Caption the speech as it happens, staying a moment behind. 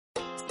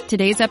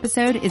Today's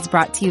episode is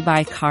brought to you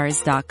by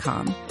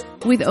Cars.com.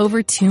 With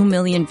over 2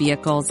 million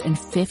vehicles and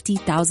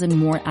 50,000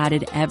 more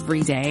added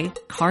every day,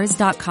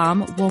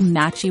 Cars.com will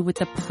match you with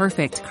the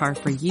perfect car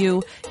for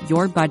you,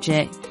 your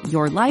budget,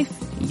 your life,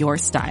 your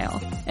style.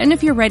 And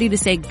if you're ready to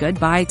say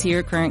goodbye to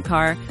your current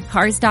car,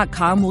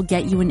 Cars.com will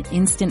get you an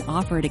instant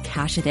offer to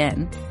cash it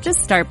in.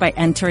 Just start by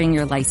entering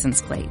your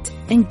license plate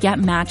and get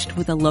matched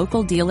with a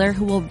local dealer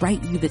who will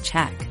write you the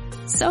check.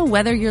 So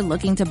whether you're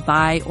looking to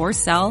buy or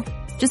sell,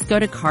 just go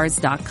to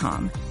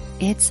Cars.com.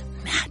 It's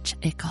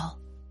magical.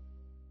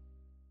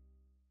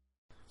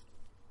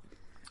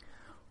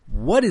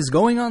 What is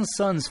going on,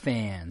 Suns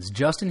fans?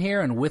 Justin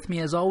here, and with me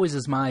as always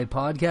is my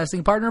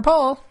podcasting partner,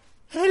 Paul.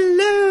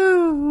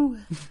 Hello!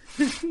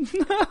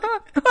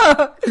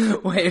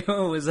 Wait,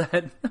 what was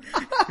that?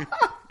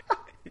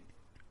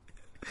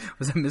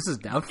 Was that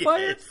Mrs.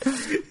 Doubtfire?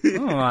 Yes.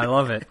 Oh, I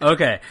love it.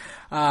 Okay.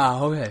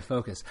 Okay,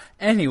 focus.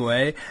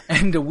 Anyway,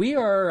 and we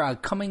are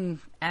coming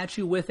at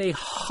you with a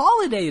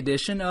holiday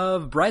edition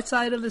of Bright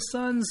Side of the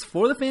Suns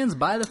for the fans,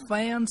 by the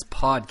fans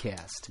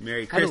podcast.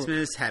 Merry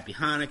Christmas, Happy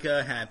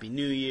Hanukkah, Happy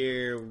New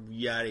Year,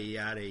 yada,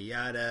 yada,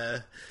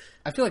 yada.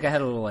 I feel like I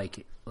had a little,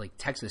 like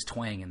Texas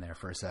twang in there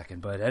for a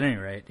second, but at any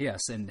rate,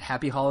 yes, and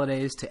happy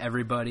holidays to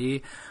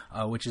everybody,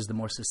 which is the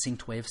more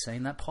succinct way of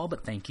saying that, Paul,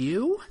 but thank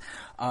you.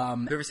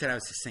 Whoever said I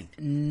was succinct?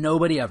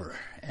 Nobody ever,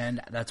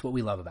 and that's what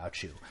we love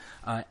about you.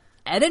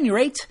 At any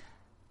rate,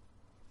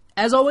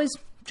 as always,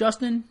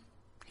 Justin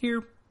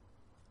here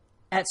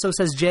at So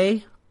Says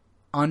Jay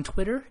on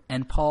Twitter,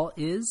 and Paul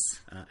is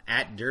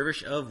at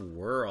Dervish of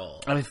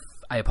Whirl. I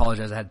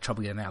apologize. I had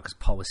trouble getting out because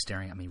Paul was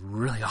staring at me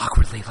really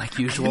awkwardly, like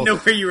usual. I didn't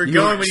know where you were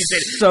going when you said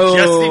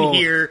Justin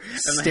here.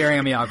 Staring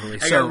at me awkwardly.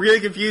 I got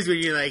really confused when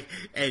you're like,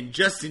 and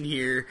Justin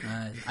here.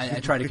 I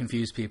try to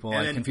confuse people.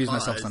 I confuse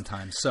myself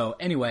sometimes. So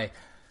anyway,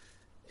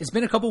 it's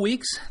been a couple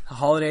weeks. The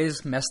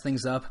holidays messed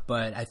things up,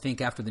 but I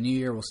think after the new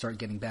year, we'll start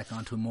getting back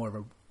onto more of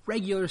a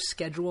regular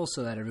schedule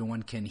so that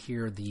everyone can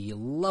hear the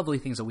lovely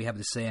things that we have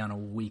to say on a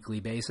weekly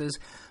basis.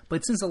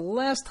 But since the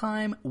last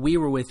time we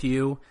were with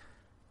you,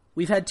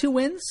 we've had 2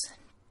 wins.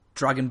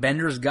 Dragan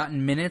Bender's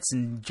gotten minutes,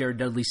 and Jared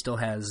Dudley still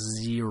has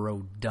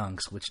 0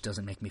 dunks, which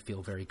doesn't make me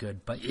feel very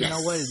good. But you know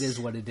what? It is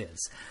what it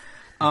is.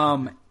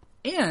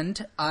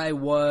 And I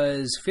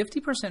was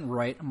 50%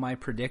 right on my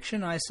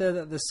prediction. I said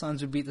that the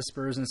Suns would beat the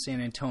Spurs in San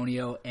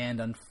Antonio,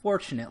 and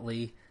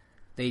unfortunately,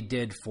 they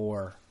did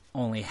for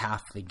only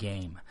half the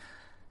game.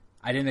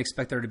 I didn't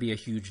expect there to be a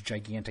huge,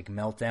 gigantic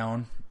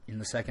meltdown in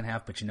the second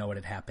half, but you know what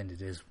had happened.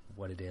 It is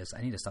what it is.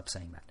 I need to stop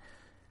saying that.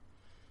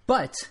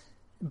 But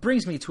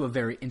brings me to a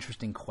very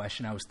interesting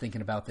question. I was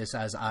thinking about this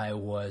as I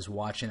was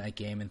watching that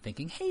game and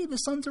thinking, hey, the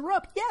Suns are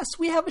up. Yes,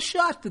 we have a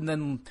shot. And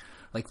then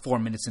like 4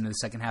 minutes into the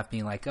second half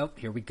being like, oh,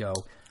 here we go.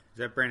 Is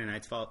that Brandon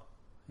Knight's fault?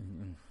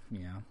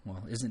 Yeah.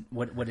 Well,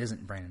 what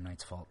isn't Brandon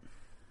Knight's fault?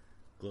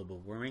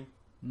 Global warming?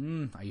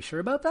 Are you sure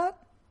about that?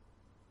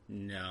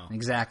 No.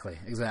 Exactly.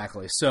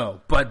 So,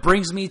 but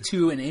brings me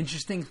to an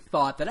interesting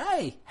thought that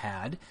I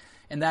had,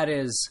 and that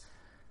is,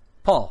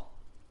 Paul,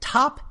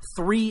 top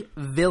 3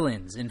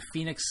 villains in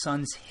Phoenix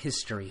Suns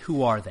history.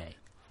 Who are they?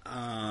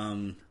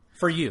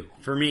 For you.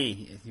 For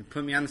me. You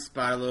put me on the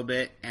spot a little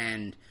bit,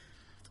 and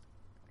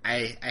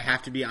I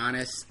have to be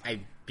honest.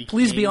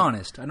 Please be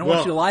honest. I don't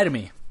want you to lie to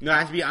me. No, I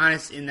have to be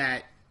honest in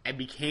that I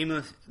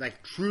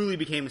truly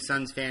became a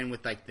Suns fan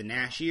with like the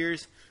Nash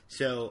years.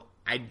 So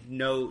I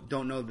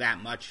don't know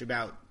that much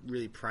about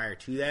really prior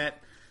to that,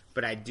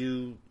 but I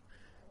do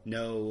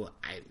know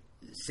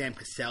Sam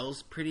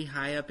Cassell's pretty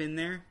high up in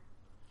there.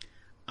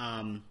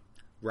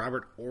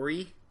 Robert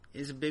Horry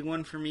is a big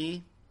one for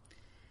me.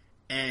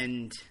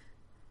 And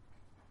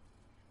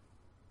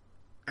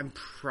I'm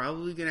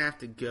probably going to have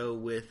to go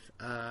with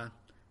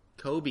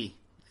Kobe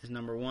as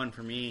number 1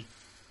 for me.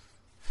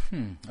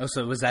 Oh,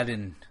 so was that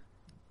in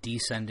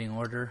descending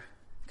order?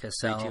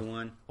 Cassell, 3, 2,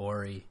 1.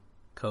 Horry,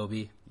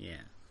 Kobe? Yeah.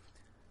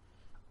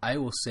 I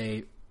will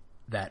say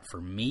that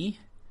for me,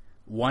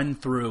 1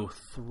 through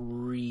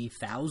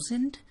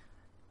 3,000,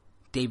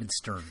 David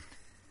Stern.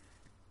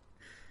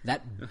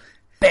 That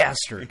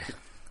bastard.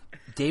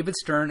 David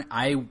Stern,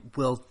 I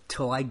will,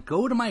 till I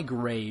go to my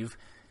grave,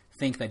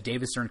 think that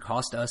David Stern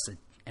cost us an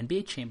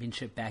NBA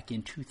championship back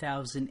in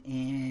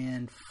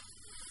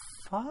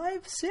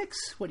 2005,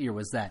 6? What year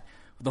was that?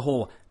 The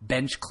whole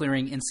bench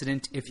clearing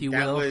incident, if you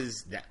will.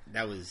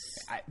 That was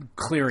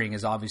clearing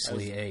is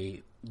obviously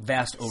a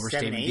vast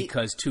overstatement 7-8?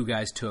 Because 2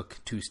 guys took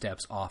 2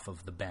 steps off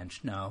of the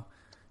bench. No,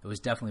 it was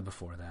definitely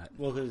before that.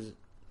 Well, because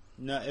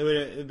it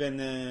would have been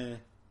the.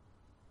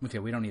 Okay,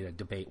 we don't need to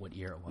debate what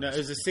year it was. No, it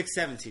was the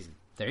 6-7 season.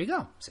 There you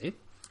go. See?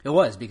 It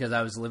was because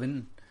I was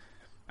living.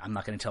 I'm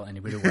not going to tell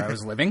anybody where I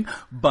was living,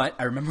 but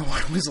I remember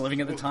where I was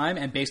living at the time,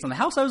 and based on the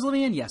house I was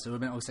living in, yes, it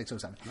would have been 06,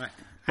 07. Right.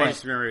 But I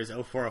just remember it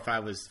was 04,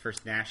 05 was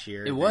first Nash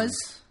year. It was?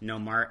 No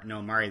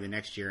Mari the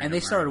next year. And they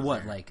started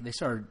what? They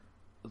started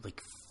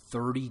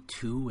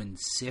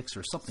 32-6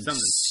 or something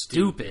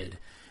stupid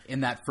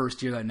in that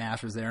first year that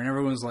Nash was there, and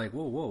everyone was like,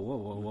 whoa,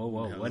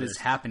 what is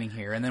happening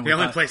here? And then we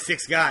only play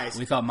 6 guys.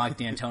 We thought Mike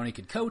D'Antoni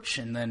could coach,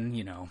 and then,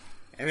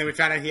 And then we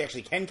found out he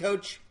actually can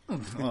coach.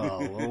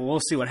 Well, we'll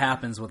see what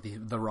happens with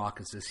the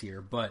Rockets this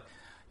year. But,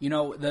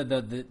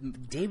 the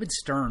David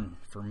Stern,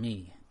 for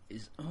me,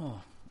 is,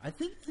 I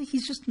think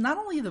he's just not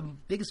only the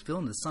biggest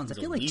villain of the Suns, I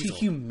feel like to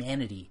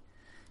humanity.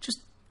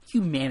 Just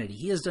humanity.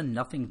 He has done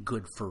nothing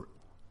good for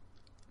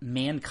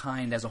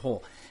mankind as a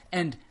whole.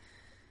 And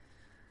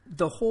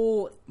the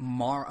whole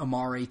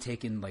Amare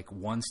taking like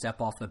one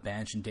step off the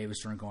bench and David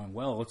Stern going,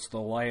 well, it's the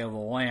lay of the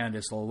land,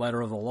 it's the letter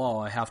of the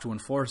law, I have to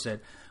enforce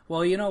it.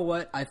 Well, you know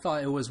what? I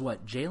thought it was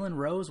Jalen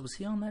Rose? Was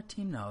he on that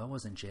team? No, it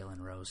wasn't Jalen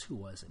Rose. Who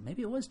was it?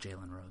 Maybe it was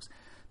Jalen Rose.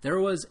 There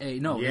was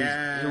it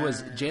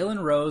was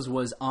Jalen Rose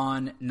was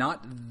on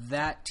not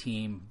that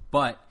team,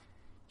 but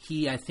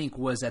he, I think,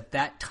 was at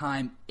that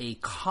time a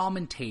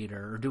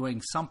commentator or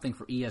doing something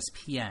for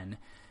ESPN.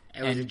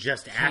 It was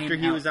just after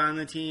he was on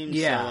the team?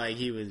 Yeah. So,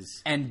 he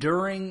was... And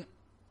during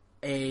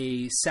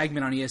a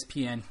segment on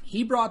ESPN,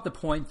 he brought the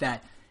point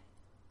that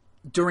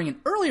during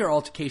an earlier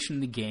altercation in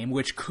the game,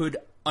 which could,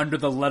 under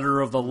the letter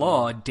of the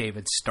law,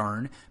 David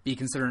Stern, be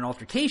considered an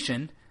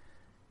altercation,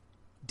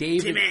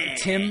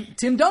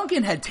 Tim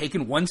Duncan had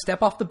taken one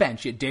step off the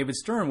bench, yet David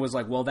Stern was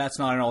like, well, that's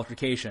not an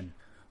altercation.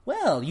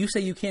 Well, you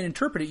say you can't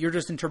interpret it, you're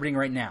just interpreting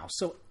right now.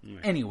 So,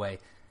 anyway,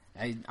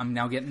 I'm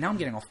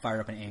getting all fired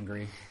up and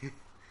angry.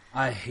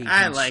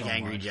 I like so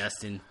angry much.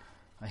 Justin.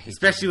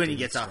 Especially when he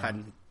gets off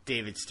on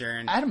David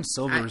Stern. Adam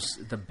Silver's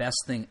the best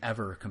thing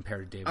ever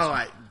compared to David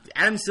Stern.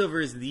 Adam Silver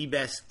is the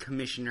best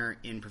commissioner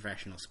in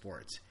professional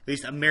sports. At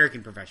least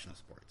American professional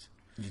sports.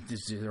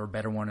 Is there a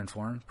better one in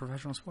foreign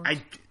professional sports?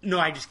 I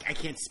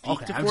can't speak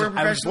to foreign professional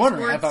I was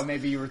wondering. sports. I thought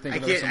maybe you were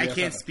thinking I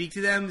can't speak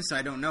to them, so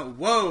I don't know.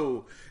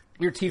 Whoa!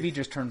 Your TV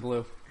just turned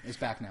blue. It's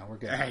back now. We're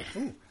good. Right.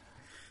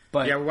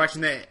 But yeah, we're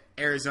watching the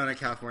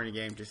Arizona-California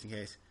game, just in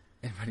case.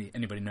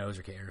 Anybody knows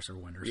or cares or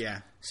wonders. Yeah.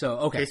 So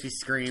okay. In case we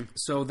scream.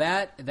 So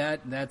that's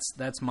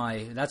my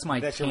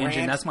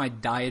tangent. That's my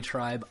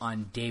diatribe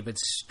on David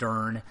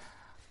Stern.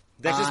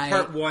 That's just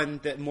part one.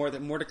 That more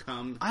to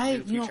come.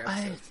 I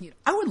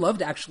would love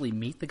to actually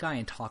meet the guy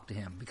and talk to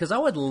him because I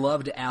would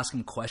love to ask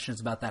him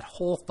questions about that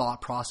whole thought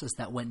process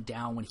that went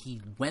down when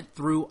he went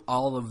through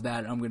all of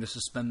that. I'm going to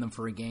suspend them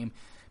for a game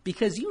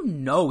because he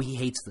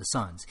hates the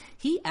Suns.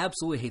 He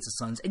absolutely hates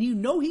the Suns, and he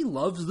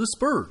loves the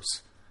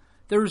Spurs.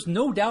 There's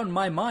no doubt in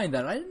my mind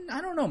that I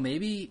don't know.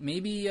 Maybe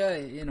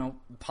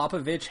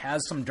Popovich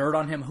has some dirt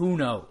on him. Who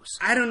knows?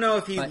 I don't know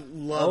if he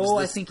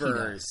loves the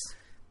Spurs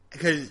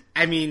because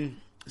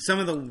some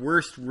of the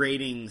worst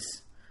ratings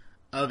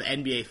of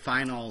NBA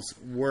finals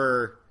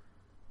were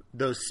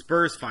those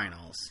Spurs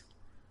finals,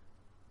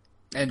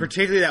 and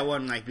particularly that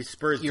one the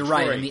Spurs. You're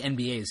Detroit. right, and the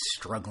NBA is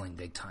struggling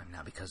big time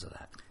now because of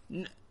that.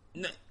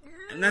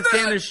 I'm not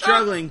saying they're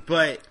struggling,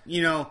 but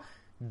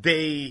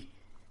they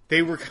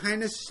were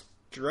kind of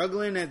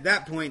struggling at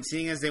that point,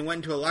 seeing as they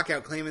went into a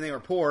lockout claiming they were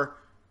poor.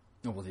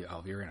 Well,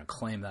 you're going to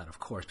claim that, of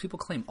course. People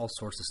claim all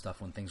sorts of stuff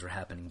when things are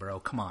happening, bro.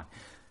 Come on.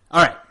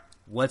 All right,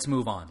 let's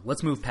move on.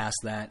 Let's move past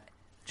that.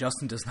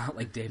 Justin does not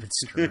like David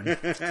Stern.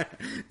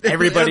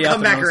 Everybody It'll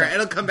out there knows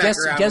It'll come back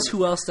around. Guess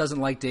who else doesn't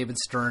like David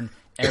Stern?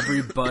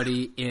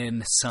 Everybody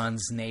in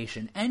Suns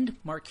Nation. And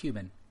Mark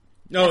Cuban.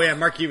 Oh, yeah,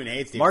 Mark Cuban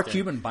hates David Mark Stern.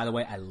 Cuban, by the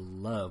way, I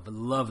love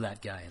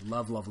that guy.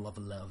 Love.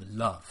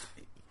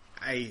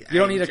 You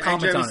don't need to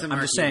comment on it.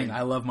 I'm just saying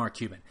I love Mark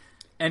Cuban.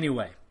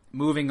 Anyway,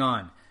 moving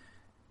on.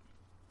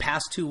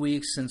 Past 2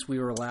 weeks since we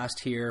were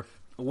last here,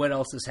 what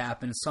else has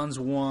happened? Suns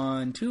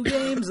won 2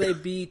 games. They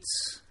beat...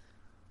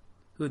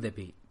 Who'd they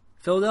beat?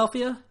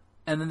 Philadelphia?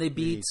 And then they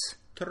beat...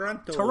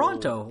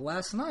 Toronto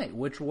last night,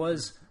 which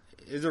was...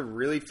 It was a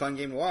really fun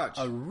game to watch.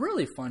 A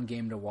really fun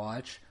game to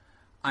watch.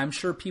 I'm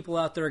sure people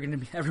out there are going to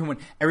be... Everyone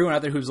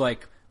out there who's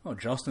like... Oh,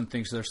 Justin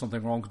thinks there's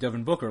something wrong with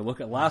Devin Booker.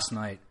 Look at last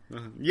night.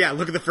 Yeah,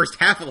 look at the first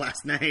half of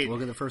last night.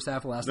 Look at the first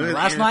half of last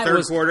night.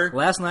 night. Quarter.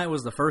 Last night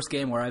was the first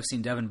game where I've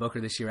seen Devin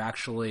Booker this year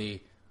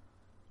actually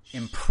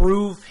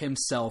improve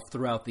himself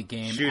throughout the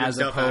game, as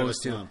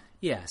opposed to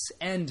yes.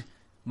 And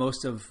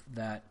most of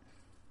that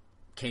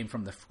came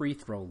from the free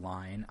throw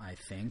line, I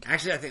think.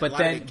 Actually, I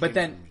think.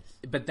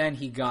 But then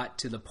he got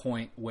to the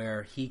point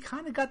where he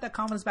kind of got that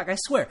confidence back. I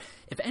swear,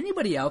 if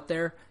anybody out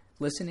there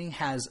listening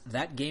has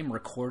that game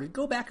recorded,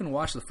 go back and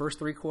watch the first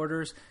 3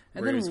 quarters,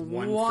 and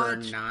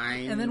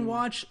then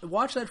watch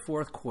that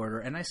fourth quarter,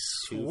 and I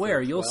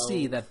swear you'll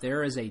see that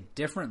there is a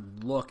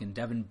different look in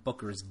Devin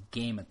Booker's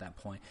game at that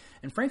point.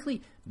 And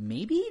frankly,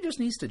 maybe he just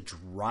needs to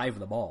drive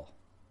the ball.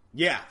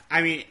 Yeah,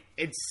 I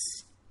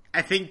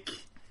think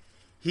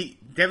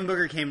Devin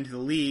Booker came into the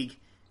league.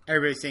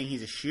 Everybody's saying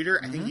he's a shooter.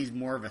 I think he's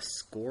more of a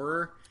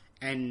scorer,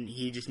 and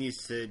he just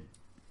needs to.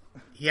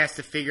 He has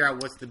to figure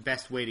out what's the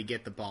best way to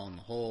get the ball in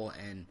the hole,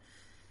 and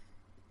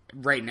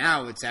right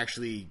now it's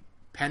actually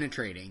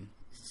penetrating.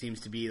 It seems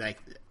to be like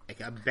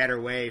a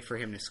better way for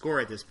him to score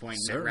at this point,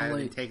 rather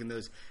than taking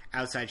those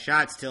outside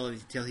shots till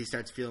he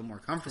starts feeling more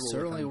comfortable.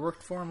 Certainly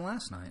worked for him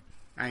last night.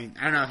 I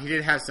don't know. He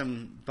did have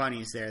some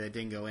bunnies there that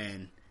didn't go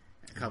in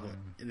a couple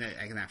in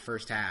that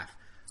first half,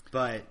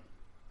 but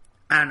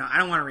I don't know. I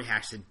don't want to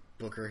rehash the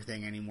Booker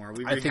thing anymore.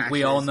 I think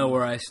we all know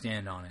where I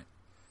stand on it.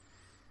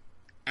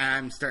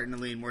 I'm starting to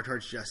lean more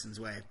towards Justin's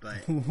way, but...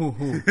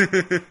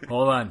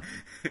 Hold on.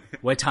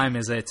 What time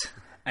is it?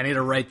 I need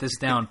to write this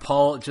down.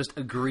 Paul just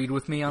agreed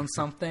with me on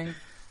something.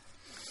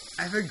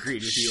 I've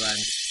agreed with you on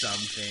some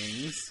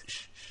things.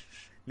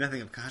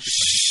 Nothing of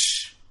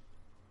consequence.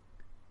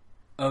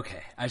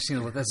 Okay, I just need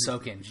to let that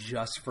soak in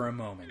just for a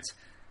moment.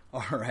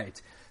 All right.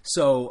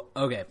 So,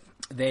 okay,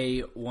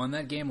 they won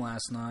that game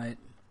last night.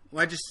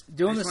 Well,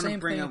 doing the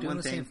same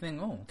thing.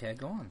 Oh, okay,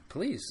 go on.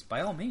 Please,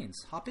 by all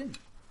means, hop in.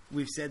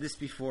 We've said this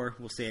before.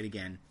 We'll say it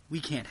again. We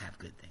can't have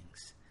good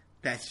things.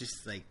 That's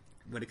just like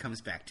what it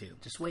comes back to.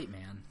 Just wait,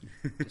 man.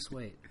 Just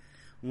wait.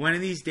 One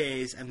of these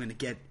days, I'm going to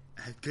get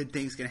good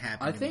things going to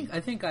happen. I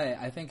think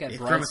at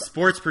from a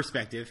sports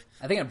perspective.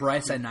 I think at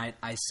Brightside Night,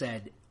 I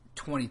said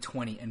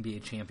 2020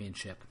 NBA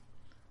championship.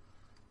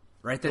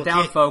 Write that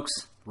down, folks.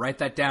 Write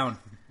that down.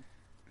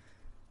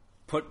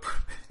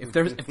 If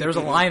there's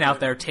a line out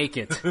there, take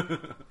it.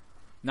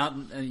 Not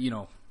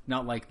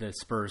not like the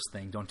Spurs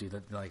thing. Don't do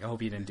that. Like, I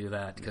hope you didn't do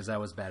that because that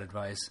was bad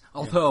advice.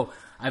 Although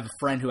I have a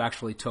friend who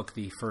actually took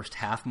the first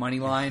half money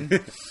line,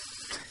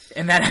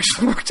 and that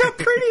actually worked out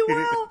pretty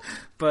well.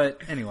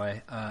 But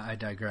anyway, I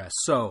digress.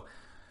 So,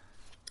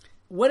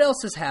 what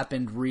else has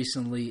happened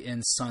recently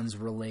in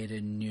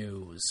Suns-related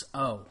news?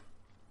 Oh,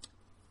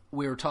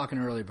 we were talking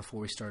earlier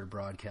before we started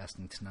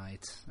broadcasting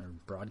tonight. Or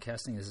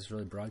broadcasting? Is this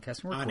really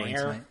broadcasting? We're recording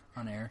tonight.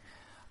 On air.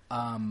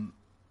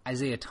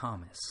 Isaiah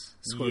Thomas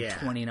scored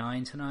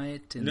 29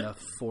 tonight in the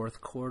fourth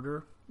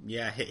quarter.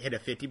 Yeah, hit a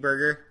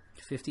 50-burger.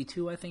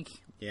 52, I think.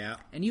 Yeah.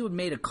 And you had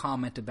made a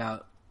comment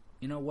about,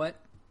 you know what?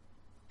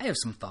 I have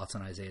some thoughts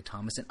on Isaiah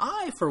Thomas. And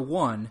I, for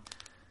one,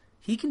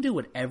 he can do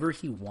whatever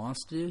he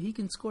wants to do. He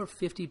can score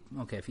 50.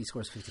 Okay, if he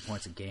scores 50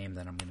 points a game,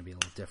 then I'm going to be a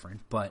little different.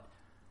 But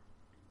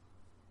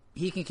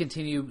he can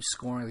continue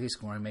scoring like he's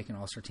scoring, making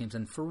all-star teams.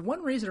 And for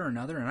one reason or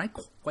another, and I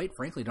quite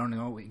frankly don't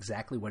know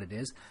exactly what it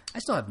is, I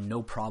still have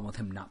no problem with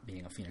him not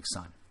being a Phoenix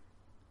Sun.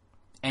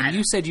 And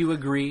you said you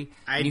agree,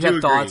 and you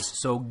have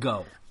thoughts, so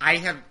go. I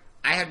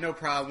have no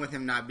problem with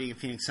him not being a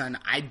Phoenix Sun.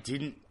 I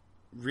didn't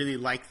really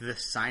like the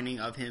signing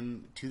of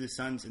him to the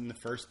Suns in the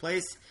first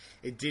place.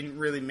 It didn't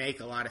really make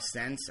a lot of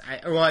sense.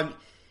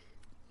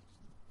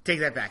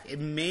 Take that back. It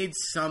made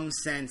some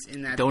sense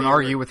in that. Don't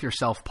argue with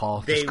yourself,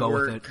 Paul. Just go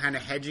with it. They were kind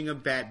of hedging a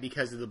bet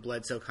because of the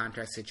Bledsoe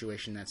contract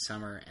situation that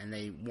summer, and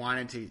they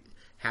wanted to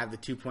have the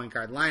 2-point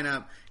guard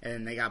lineup, and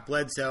then they got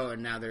Bledsoe,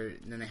 and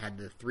then they had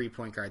the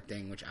 3-point guard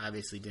thing, which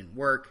obviously didn't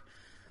work.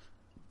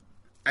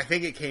 I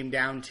think it came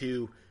down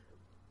to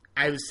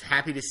I was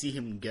happy to see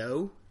him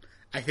go.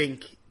 I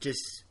think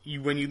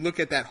when you look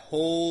at that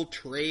whole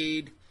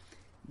trade,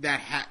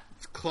 that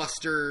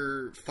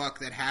cluster fuck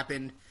that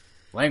happened.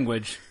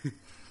 Language.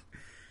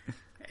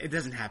 It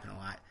doesn't happen a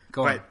lot.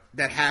 But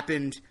that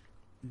happened,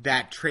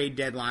 that trade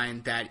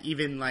deadline, that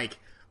even like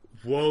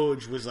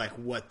Woj was like,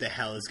 what the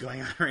hell is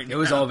going on right now? It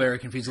was all very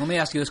confusing. Let me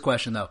ask you this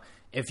question, though.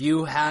 If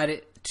you had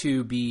it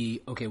to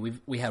be, okay,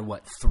 we had,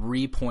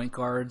 3 point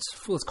guards?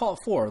 Let's call it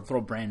 4. Throw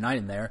Brandon Knight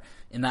in there.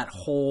 In that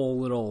whole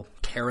little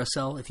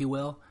carousel, if you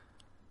will.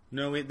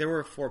 No, there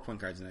were 4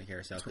 point guards in that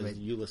carousel because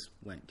Ulis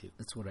went to.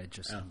 That's what I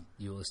just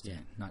Ulis did,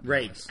 not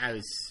right. Ulis. I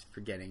was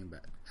forgetting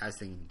about. I was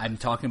thinking. I'm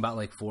talking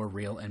about 4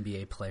 real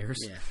NBA players.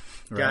 Yeah,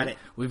 right? Got it.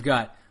 We've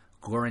got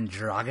Goran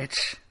Dragic.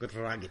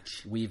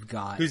 We've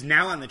got who's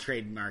now on the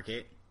trade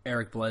market.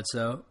 Eric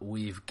Bledsoe.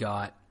 We've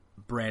got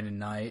Brandon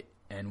Knight,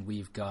 and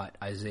we've got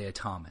Isaiah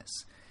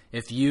Thomas.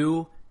 If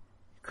you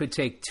could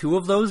take 2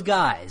 of those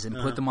guys and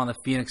put them on the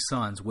Phoenix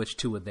Suns, which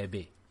 2 would they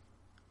be?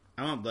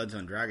 I want Bledsoe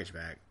and Dragic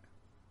back.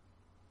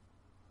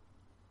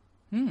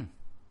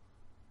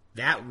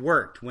 That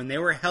worked. When they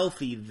were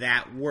healthy,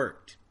 that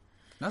worked.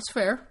 That's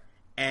fair.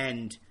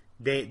 And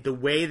the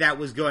way that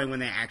was going,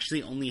 when they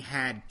actually only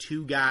had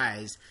 2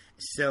 guys,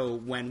 so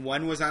when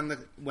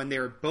when they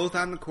were both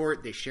on the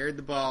court, they shared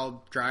the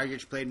ball.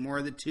 Dragic played more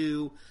of the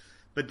 2,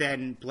 but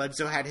then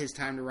Bledsoe had his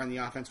time to run the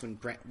offense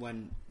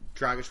when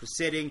Dragic was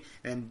sitting,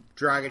 and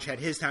Dragic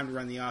had his time to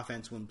run the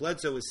offense when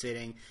Bledsoe was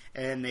sitting,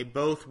 and they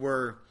both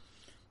were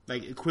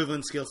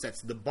equivalent skill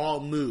sets. The ball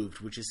moved,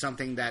 which is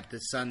something that the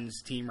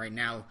Suns team right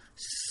now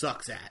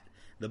sucks at.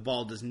 The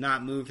ball does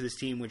not move for this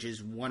team, which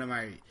is one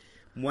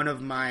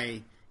of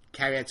my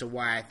caveats of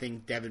why I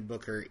think Devin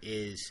Booker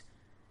is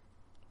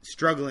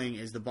struggling.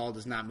 Is the ball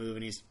does not move,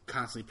 and he's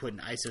constantly put in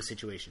ISO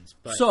situations.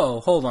 But so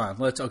hold on,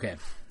 let's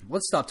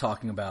stop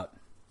talking about.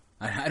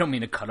 I don't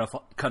mean to cut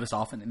us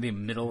off in the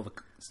middle of a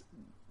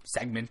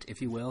segment,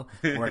 if you will,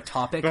 or a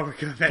topic.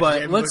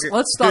 But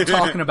let's stop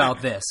talking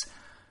about this.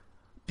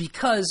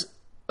 Because,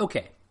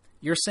 okay,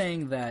 you're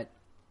saying that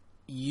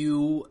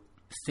you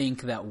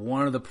think that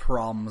one of the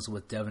problems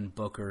with Devin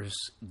Booker's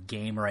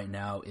game right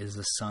now is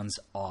the Suns'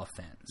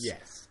 offense.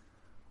 Yes.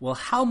 Well,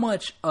 how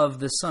much of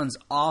the Suns'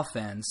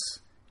 offense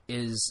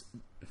is...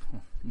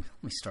 Let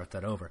me start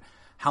that over.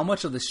 How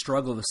much of the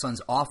struggle of the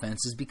Suns'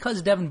 offense is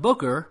because Devin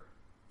Booker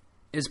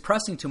is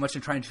pressing too much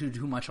and trying to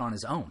do too much on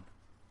his own?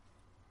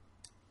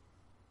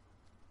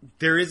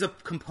 There is a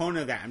component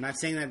of that. I'm not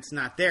saying that it's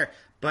not there,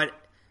 but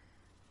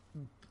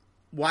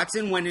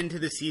Watson went into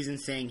the season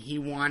saying he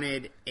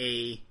wanted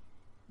a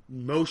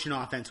motion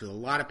offense with a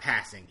lot of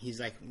passing. He's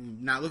like,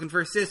 not looking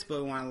for assists,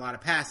 but we want a lot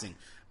of passing.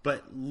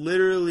 But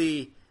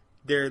literally,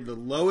 they're the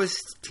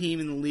lowest team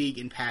in the league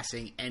in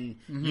passing, and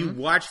you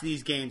watch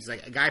these games,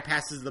 like a guy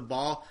passes the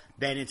ball,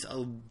 then it's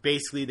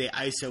basically they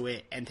ISO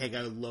it and take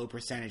a low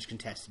percentage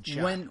contested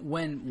shot.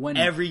 When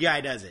Every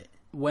guy does it.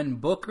 When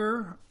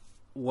Booker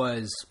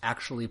was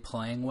actually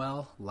playing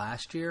well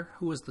last year,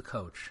 who was the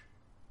coach?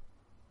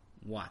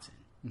 Watson.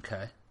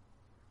 Okay.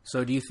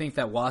 So do you think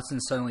that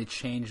Watson suddenly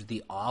changed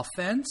the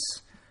offense,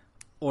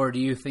 or do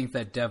you think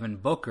that Devin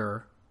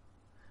Booker...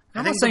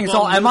 I'm not saying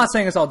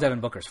it's all Devin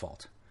Booker's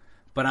fault.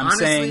 But I'm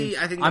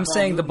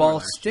saying the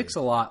ball sticks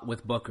a lot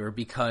with Booker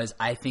because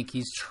I think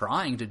he's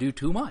trying to do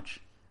too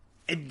much.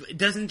 It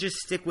doesn't just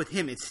stick with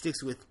him. It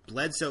sticks with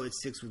Bledsoe. It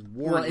sticks with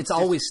Warren. Well, it's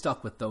always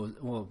stuck with those.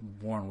 Well,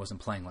 Warren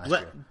wasn't playing last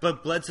year.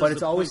 But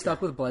it's always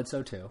stuck with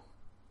Bledsoe, too.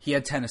 He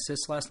had 10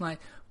 assists last night.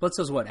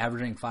 Bledsoe's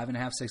averaging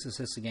 5.5, 6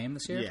 assists a game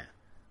this year? Yeah.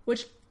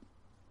 Which,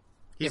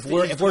 if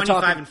we're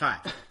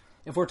 25-5.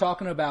 If we're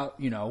talking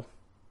about,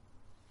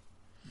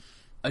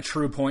 a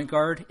true point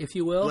guard, if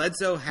you will.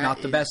 Bledsoe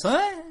not the best.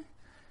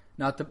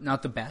 Not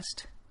the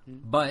best,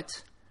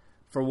 but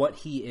for what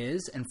he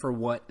is and for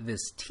what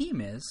this team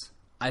is,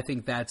 I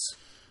think that's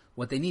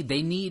what they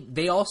need.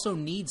 They also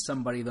need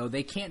somebody, though.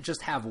 They can't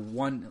just have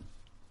one.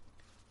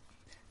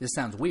 This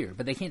sounds weird,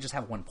 but they can't just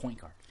have one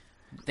point guard.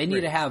 They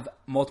need to have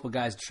multiple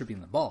guys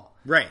distributing the ball.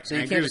 Right. So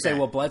you can't just say,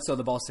 well, Bledsoe,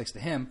 the ball sticks to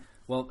him.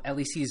 Well, at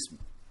least he's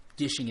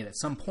dishing it at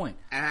some point.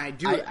 And I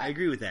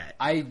agree with that.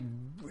 I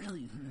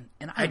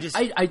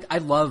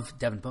love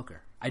Devin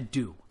Booker. I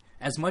do.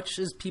 As much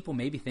as people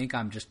maybe think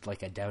I'm just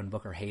like a Devin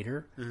Booker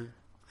hater,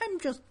 I'm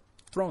just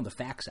throwing the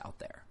facts out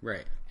there.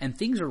 Right. And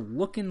things are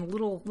looking a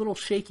little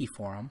shaky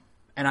for him.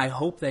 And I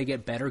hope they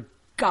get better.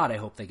 God, I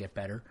hope they get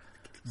better.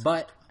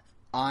 But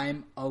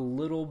I'm a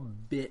little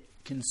bit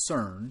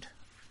concerned,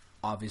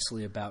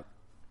 obviously, about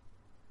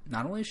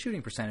not only his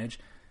shooting percentage,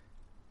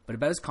 but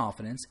about his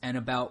confidence and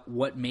about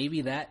what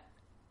maybe that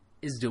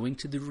is doing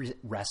to the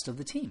rest of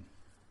the team.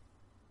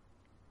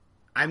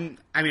 I'm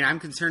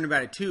concerned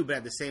about it too, but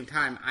at the same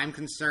time, I'm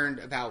concerned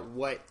about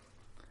what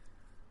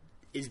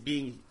is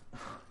being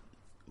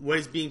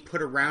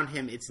put around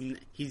him.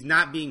 He's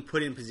not being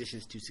put in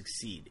positions to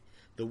succeed.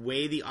 The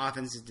way the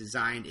offense is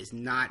designed is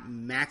not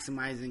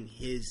maximizing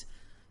his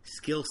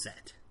skill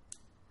set.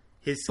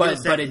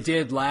 But it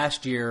did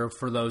last year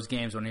for those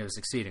games when he was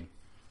succeeding.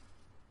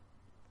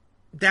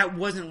 That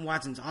wasn't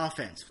Watson's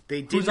offense.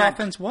 Whose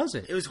offense was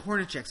it? It was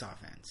Hornacek's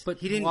offense. But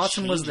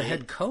Watson was the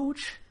head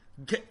coach.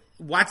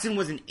 Watson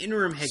was an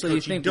interim head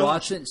coach.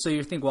 So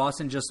you think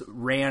Watson just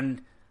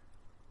ran?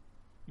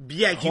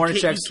 Yeah, you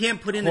can't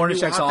put in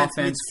Hornacek's a new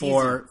offense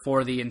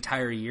for the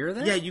entire year.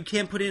 Then you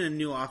can't put in a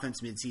new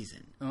offense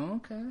midseason. Oh,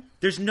 okay.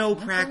 There's no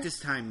practice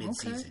time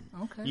midseason.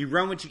 Okay. You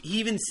run what you. He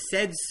even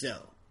said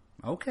so.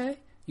 Okay.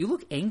 You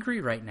look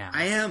angry right now.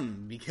 I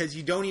am, because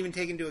you don't even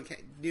take into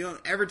account. You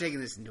don't ever take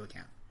this into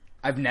account.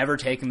 I've never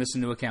taken this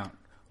into account.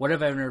 What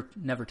have I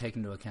never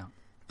taken into account?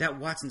 That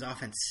Watson's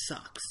offense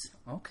sucks.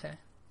 Okay.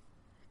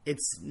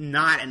 It's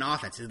not an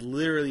offense. It's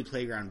literally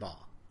playground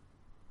ball.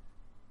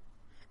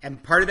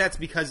 And part of that's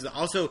because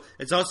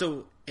it's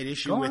also an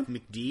issue with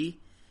McD,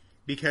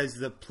 because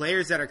the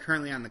players that are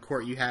currently on the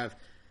court, you have,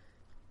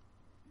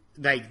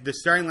 like, the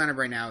starting lineup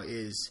right now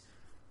is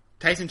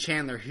Tyson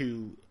Chandler,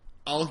 who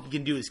all he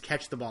can do is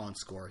catch the ball and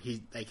score.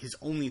 He, like, his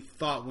only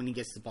thought when he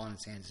gets the ball in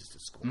his hands is to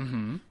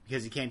score,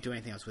 because he can't do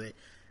anything else with it.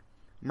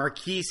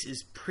 Marquise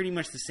is pretty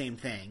much the same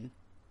thing.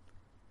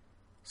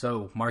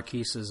 So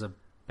Marquise is a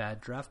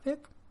bad draft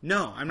pick?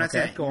 No, I'm not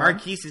saying.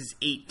 Marquise is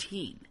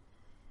 18.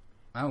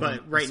 Oh,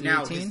 but right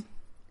now,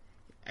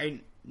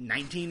 18?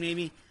 19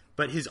 maybe.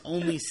 But his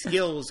only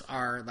skills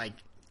are, like,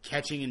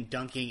 catching and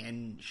dunking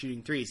and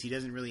shooting threes. He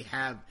doesn't really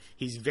have.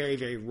 He's very,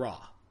 very raw.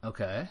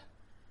 Okay.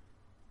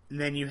 And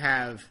then you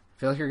have. I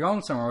feel like you're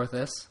going somewhere with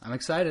this. I'm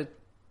excited.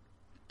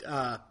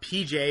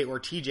 PJ or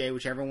TJ,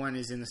 whichever one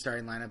is in the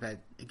starting lineup at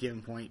a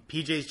given point.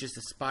 PJ's just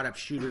a spot up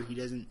shooter. He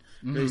doesn't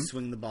really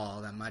swing the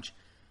ball that much.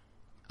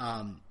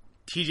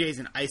 TJ's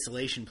an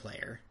isolation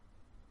player.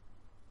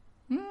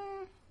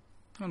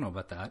 I don't know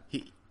about that.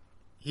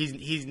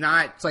 He's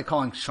not. It's like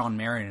calling Sean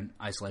Marion an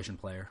isolation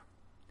player.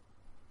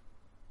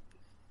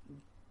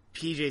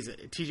 TJ's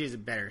a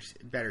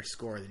better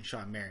scorer than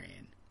Sean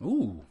Marion.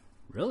 Ooh,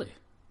 really?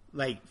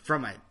 Like,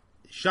 now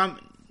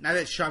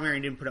that Sean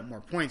Marion didn't put up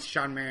more points,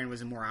 Sean Marion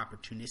was a more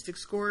opportunistic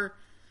scorer.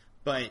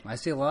 But I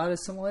see a lot of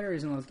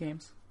similarities in those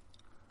games.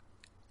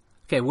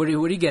 Okay, what are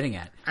you getting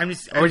at? I'm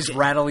just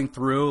rattling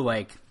through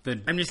like the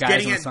I'm just guys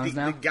getting on the at Suns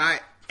now. The guy,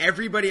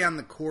 everybody on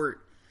the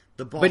court,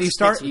 the ball. But you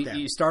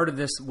started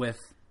this with.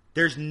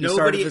 There's nobody. You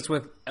started this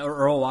with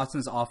Earl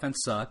Watson's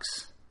offense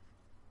sucks.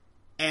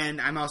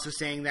 And I'm also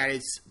saying that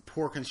it's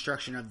poor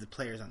construction of the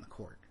players on the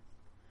court.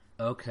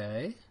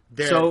 Okay.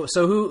 So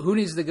who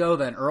needs to go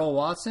then? Earl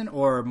Watson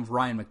or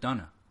Ryan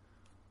McDonough?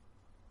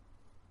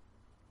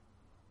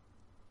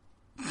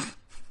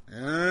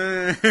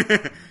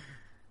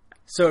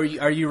 So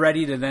are you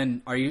ready to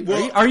then? Are you?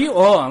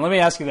 Hold on. Let me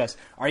ask you this: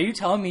 are you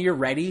telling me you're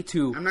ready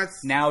to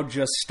now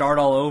just start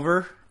all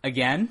over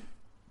again?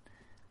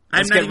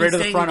 I'm not even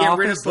saying get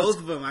rid of both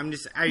of them. I'm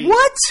just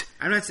what?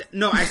 I'm not.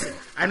 No,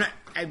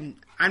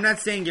 I'm not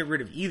saying get rid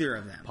of either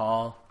of them.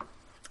 Paul,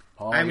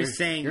 I'm just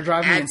saying you're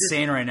driving me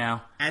insane right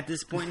now. At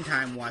this point in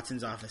time,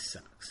 Watson's office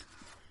sucks.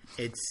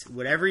 It's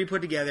whatever he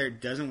put together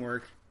doesn't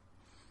work.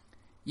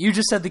 You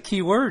just said the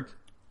key word.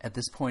 At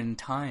this point in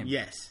time.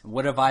 Yes.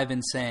 What have I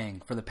been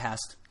saying for the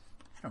past,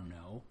 I don't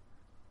know,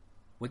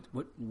 what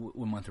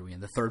month are we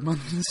in? The third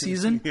month of the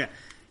season? Yeah.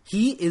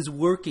 He is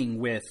working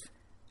with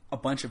a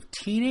bunch of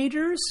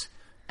teenagers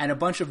and a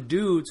bunch of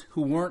dudes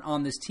who weren't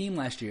on this team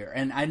last year.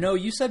 And I know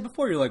you said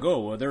before, you're like,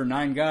 oh, well, there are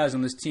 9 guys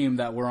on this team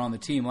that were on the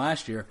team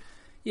last year.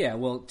 Yeah,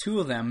 well,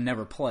 2 of them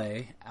never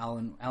play.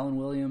 Alan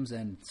Williams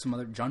and some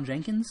other, John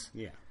Jenkins?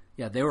 Yeah.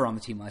 Yeah, they were on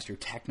the team last year,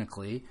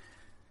 technically.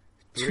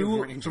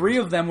 3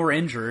 of them were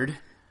injured.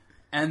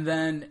 And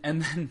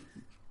then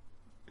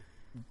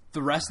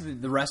the rest of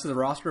the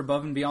roster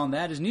above and beyond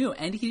that is new,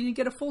 and he didn't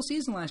get a full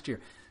season last year.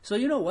 So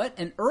you know what?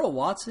 And Earl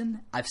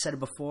Watson, I've said it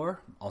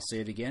before, I'll say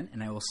it again,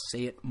 and I will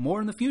say it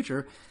more in the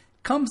future,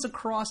 comes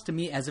across to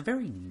me as a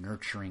very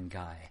nurturing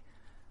guy.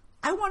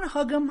 I want to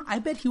hug him. I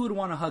bet he would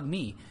want to hug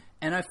me.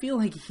 And I feel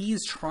like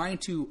he's trying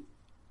to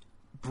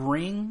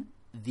bring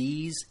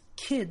these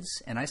kids,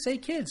 and I say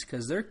kids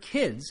because they're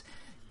kids,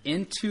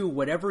 into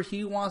whatever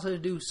he wants to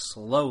do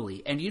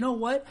slowly. And you know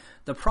what?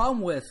 The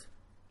problem with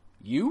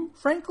you,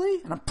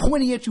 frankly, and I'm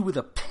pointing at you with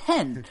a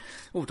pen.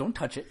 Oh, don't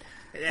touch it.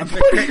 That's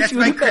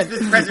my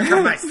Christmas present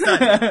from my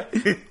son.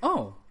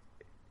 Oh.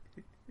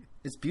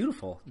 It's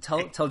beautiful.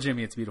 Tell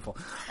Jimmy it's beautiful.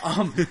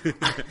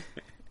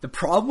 The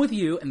problem with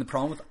you and the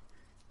problem with,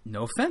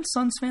 no offense,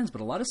 Suns fans,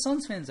 but a lot of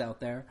Suns fans out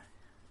there,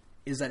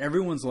 is that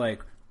everyone's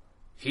like,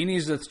 he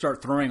needs to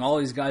start throwing all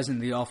these guys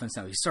into the offense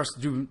now. He starts to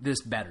do this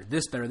better,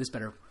 this better, this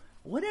better.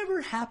 Whatever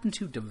happened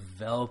to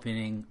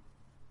developing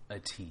a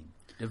team,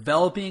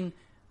 developing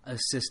a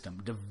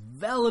system,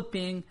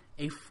 developing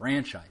a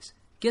franchise?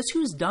 Guess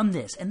who's done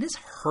this? And this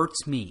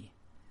hurts me.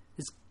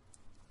 This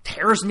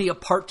tears me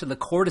apart to the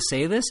core to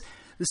say this.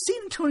 The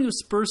San Antonio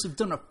Spurs have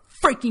done a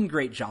freaking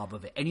great job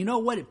of it. And you know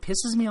what? It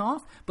pisses me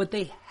off, but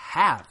they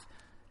have.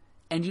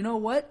 And you know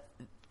what?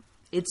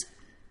 It's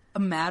a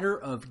matter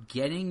of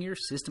getting your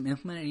system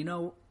implemented. You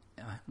know,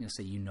 I'm going to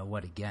say you know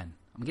what again.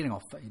 I'm getting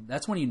all.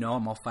 That's when you know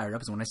I'm all fired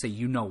up. Is when I say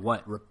you know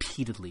what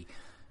repeatedly.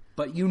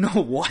 But you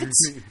know what?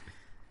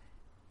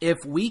 If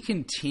we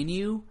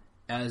continue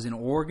as an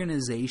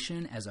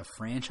organization, as a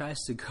franchise,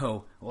 to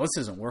go, well, this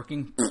isn't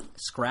working.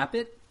 San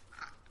it.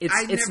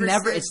 It's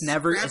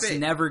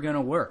never going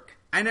to work.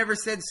 I never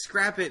said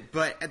scrap it,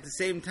 but at the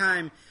same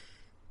time,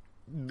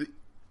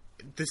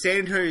 the San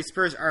Antonio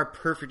Spurs are a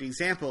perfect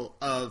example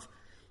of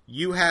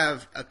you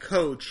have a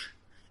coach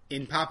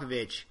in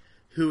Popovich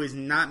who is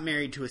not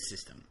married to a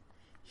system.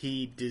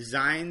 He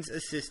designs a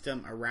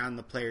system around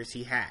the players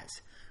he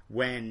has.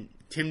 When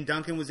Tim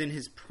Duncan was in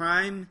his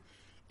prime,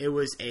 it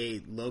was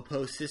a low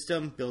post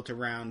system built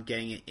around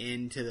getting it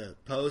into the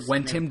post.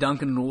 When Tim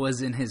Duncan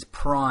was in his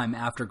prime,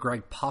 after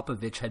Greg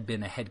Popovich had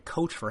been a head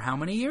coach for how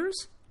many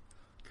years?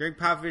 Greg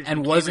Popovich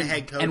became a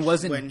head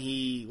coach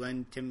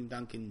when Tim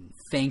Duncan.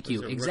 Thank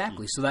you.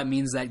 Exactly. So that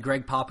means that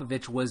Greg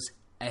Popovich was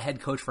a head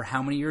coach for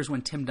how many years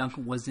when Tim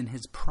Duncan was in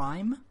his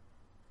prime?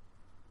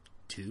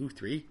 2,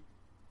 3.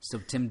 So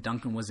Tim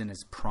Duncan was in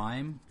his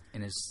prime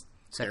in his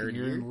second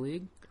year in the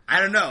league? I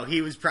don't know.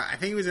 I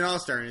think he was an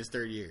all-star in his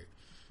third year.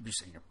 You're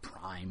saying your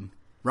prime.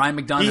 Ryan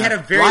McDonough. He had a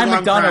very long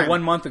McDonough prime.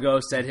 1 month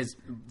ago said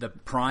the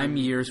prime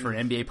years for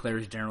an NBA player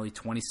is generally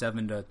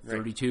 27 to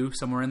 32, right,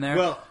 somewhere in there.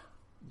 Well,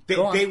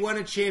 they won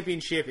a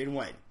championship in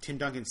what? Tim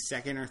Duncan's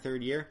second or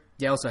third year?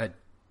 They also had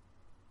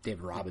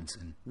David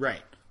Robinson.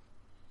 Right.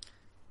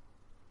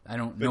 I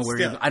don't know where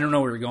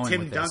you're going Tim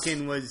with this.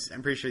 Duncan was,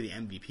 I'm pretty sure, the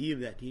MVP of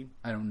that team.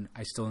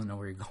 I still don't know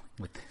where you're going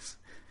with this.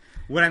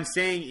 What I'm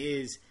saying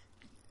is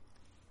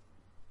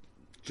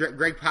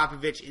Greg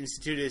Popovich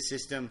instituted a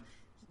system.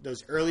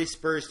 Those early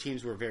Spurs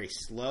teams were very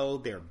slow.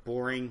 They were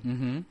boring.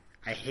 Mm-hmm.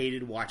 I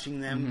hated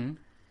watching them.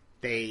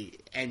 Mm-hmm.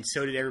 And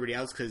so did everybody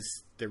else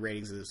because the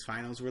ratings of those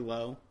finals were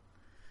low.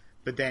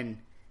 But then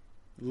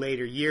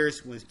later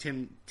years, when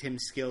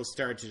Tim's skills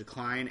started to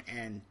decline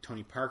and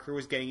Tony Parker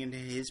was getting into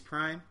his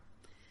prime,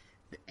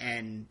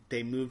 and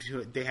they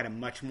they had a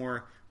much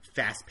more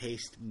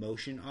fast-paced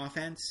motion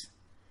offense.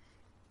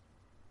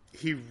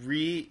 He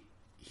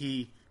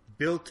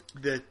built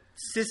the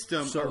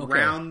system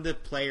around the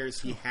players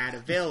he had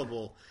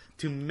available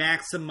to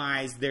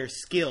maximize their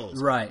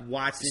skills. Right.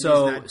 Watson is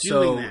not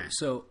doing that.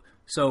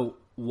 So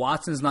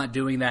Watson's not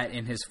doing that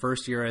in his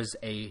first year as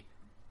a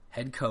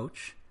head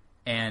coach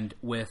and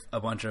with a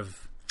bunch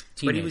of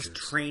teenagers. But he was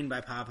trained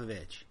by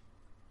Popovich.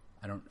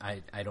 I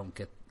don't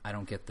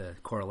get the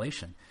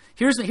correlation.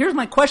 Here's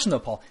my question though,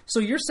 Paul. So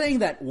you're saying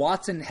that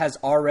Watson has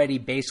already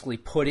basically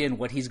put in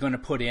what he's going to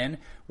put in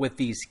with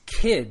these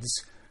kids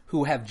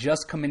who have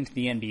just come into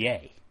the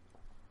NBA.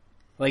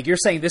 Like, you're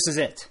saying this is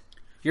it.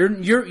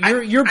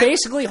 You're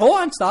basically hold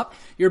on, stop.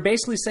 You're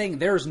basically saying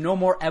there's no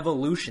more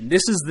evolution.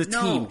 This is the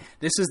team.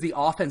 This is the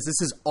offense.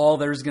 This is all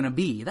there's going to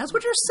be. That's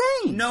what you're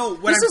saying. No,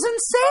 this is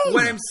insane.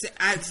 What I'm saying,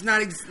 it's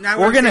not. Not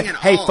we're what gonna. I'm saying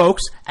at hey, all.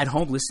 folks at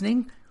home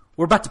listening,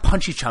 we're about to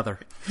punch each other.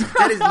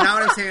 That is not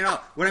what I'm saying at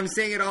all. What I'm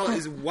saying at all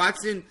is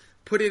Watson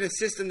put in a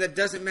system that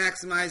doesn't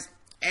maximize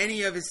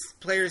any of his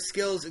players'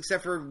 skills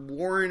except for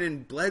Warren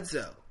and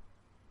Bledsoe.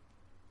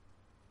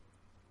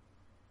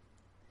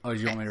 Oh, do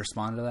you want me to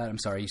respond to that? I'm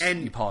sorry,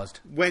 you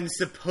paused. When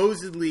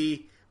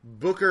supposedly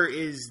Booker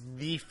is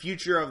the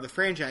future of the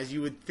franchise,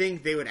 you would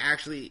think they would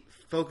actually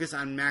focus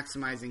on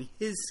maximizing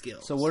his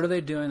skills. So what are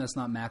they doing that's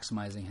not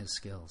maximizing his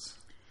skills?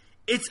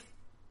 It's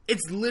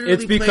literally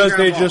it's because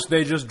they ball.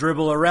 just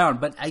dribble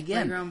around. But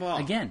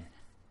again,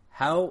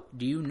 how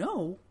do you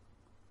know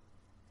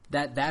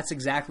that that's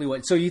exactly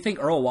what? So you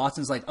think Earl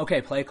Watson's like,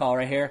 okay, play call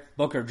right here,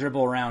 Booker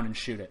dribble around and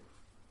shoot it?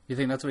 You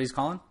think that's what he's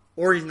calling?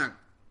 Or he's not?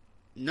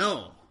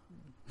 No.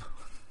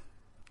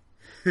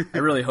 I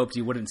really hoped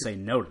you wouldn't say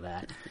no to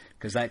that,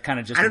 because that kind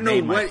of just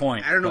made my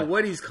point. I don't know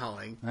what he's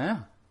calling.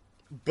 Yeah.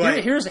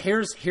 But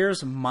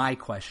here's my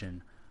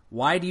question.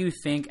 Why do you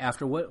think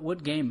after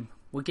what game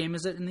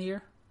is it in the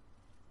year?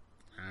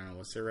 I don't know,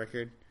 what's their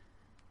record?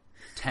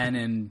 10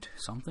 and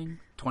something?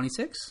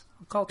 26?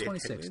 I'll call it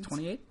 26.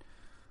 28?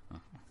 Oh,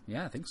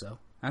 yeah, I think so.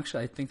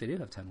 Actually, I think they do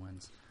have 10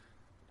 wins.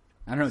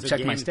 I don't know.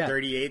 Check my stat.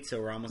 38,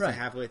 so we're almost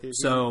halfway through.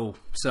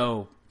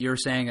 So you're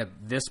saying at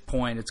this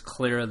point it's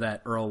clear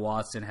that Earl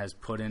Watson has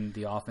put in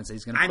the offense that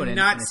he's going to put in.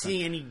 I'm not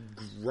seeing any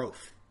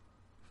growth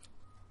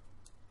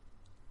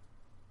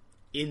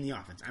in the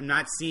offense. I'm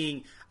not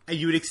seeing.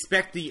 You would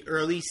expect the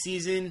early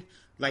season,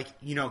 like,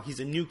 he's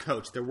a new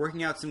coach. They're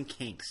working out some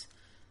kinks.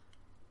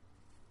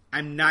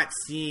 I'm not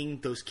seeing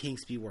those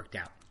kinks be worked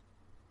out,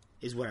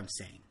 is what I'm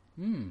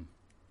saying.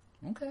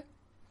 Okay.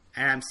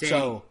 And I'm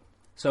saying.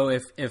 So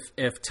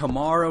if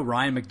tomorrow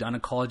Ryan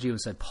McDonough called you and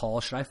said, Paul,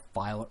 should I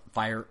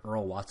fire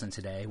Earl Watson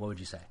today? What would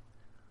you say?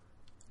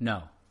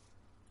 No.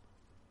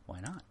 Why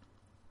not?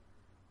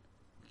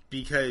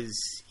 Because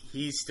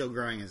he's still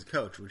growing as a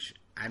coach, which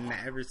I've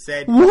never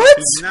said what?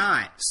 He's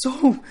not.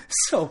 So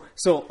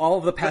all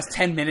of the past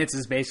 10 minutes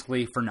is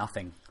basically for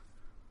nothing.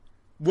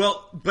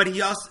 Well, but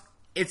he also...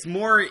 It's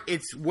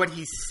what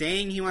he's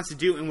saying he wants to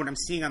do and what I'm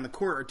seeing on the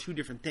court are two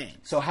different things.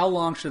 So how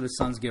long should the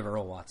Suns give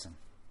Earl Watson?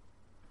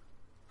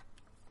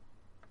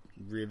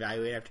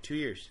 Reevaluate after 2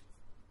 years.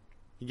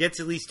 He gets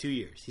at least 2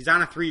 years. He's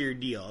on a 3-year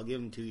deal. I'll give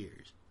him 2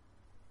 years.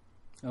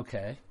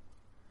 Okay.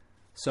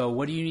 So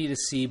what do you need to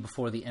see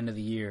before the end of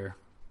the year?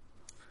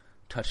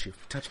 Touch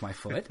my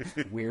foot,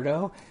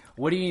 weirdo.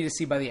 What do you need to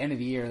see by the end of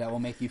the year that will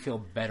make you feel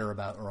better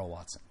about Earl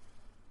Watson?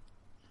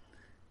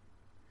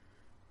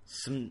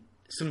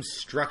 Some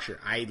structure.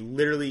 I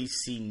literally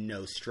see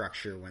no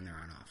structure when they're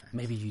on offense.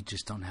 Maybe you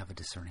just don't have a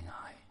discerning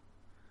eye.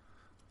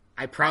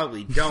 I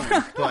probably don't,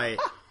 but...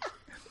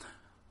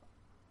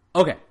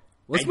 Okay,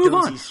 let's move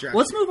on.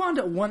 Let's move on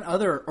to one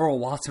other Earl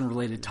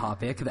Watson-related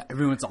topic that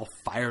everyone's all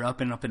fired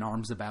up and up in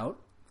arms about.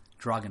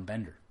 Dragan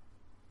Bender.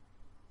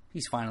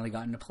 He's finally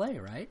gotten to play,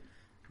 right?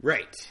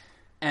 Right.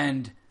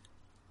 And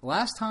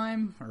last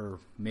time, or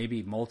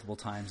maybe multiple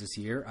times this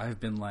year, I've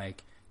been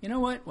like, you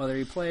know what? Whether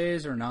he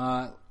plays or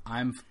not,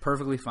 I'm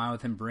perfectly fine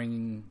with him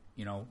bringing,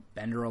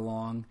 Bender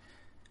along.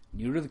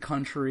 New to the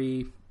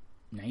country,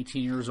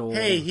 19 years old.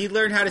 Hey, he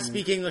learned how to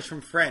speak English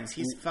from friends.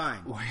 He's fine.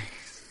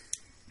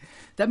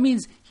 That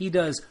means he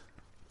does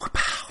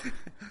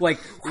like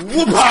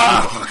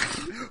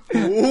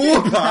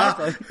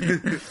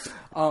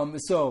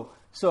So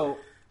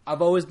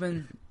I've always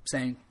been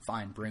saying,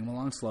 fine, bring him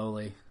along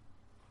slowly.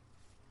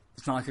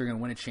 It's not like you're going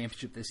to win a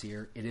championship this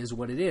year. It is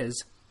what it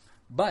is.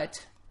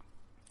 But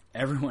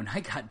everyone,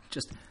 I got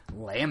just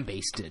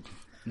lambasted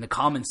in the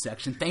comments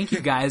section. Thank you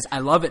guys. I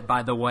love it,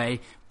 by the way.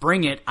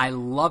 Bring it. I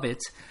love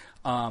it.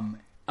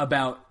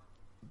 About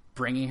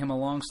bringing him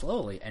along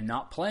slowly and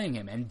not playing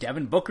him. And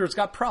Devin Booker's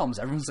got problems.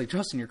 Everyone's like,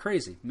 Justin, you're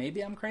crazy.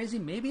 Maybe I'm crazy.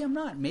 Maybe I'm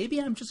not. Maybe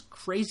I'm just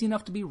crazy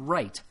enough to be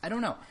right. I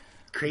don't know.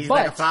 Crazy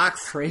like a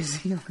fox?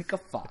 Crazy like a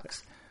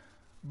fox.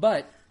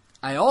 But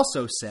I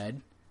also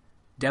said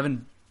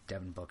Devin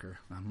Booker.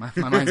 My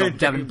mind's on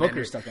Devin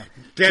Booker stuff.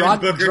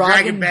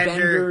 Dragan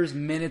Bender's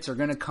minutes are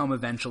going to come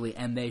eventually,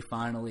 and they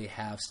finally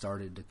have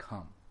started to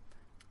come.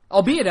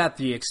 Albeit at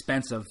the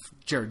expense of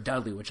Jared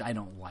Dudley, which I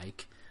don't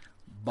like.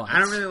 But I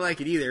don't really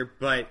like it either,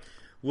 but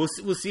we'll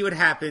see what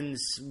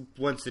happens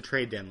once the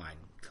trade deadline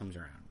comes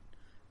around.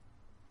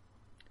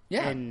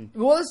 Yeah,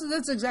 well,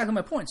 that's exactly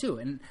my point too.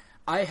 And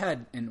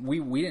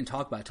we didn't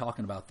talk about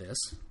talking about this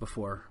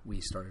before we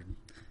started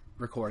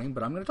recording,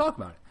 but I'm going to talk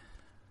about it.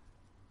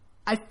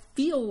 I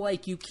feel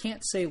like you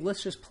can't say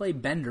let's just play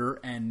Bender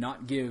and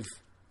not give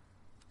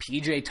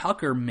PJ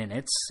Tucker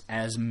minutes,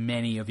 as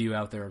many of you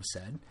out there have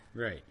said,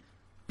 right?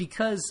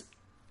 Because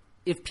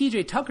if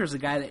PJ Tucker's the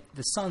guy that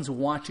the Suns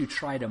want to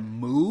try to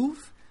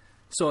move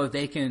so that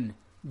they can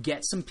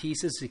get some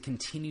pieces to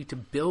continue to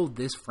build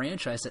this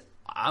franchise that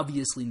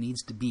obviously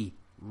needs to be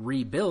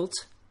rebuilt,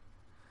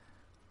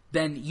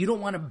 then you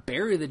don't want to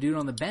bury the dude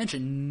on the bench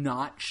and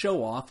not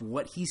show off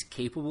what he's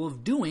capable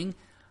of doing,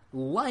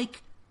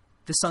 like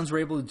the Suns were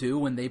able to do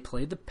when they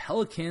played the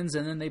Pelicans,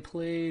 and then they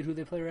played who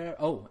they played right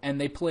after? Oh, and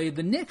they played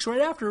the Knicks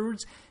right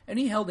afterwards, and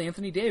he held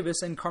Anthony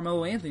Davis and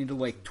Carmelo Anthony to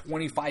like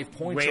 25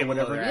 points or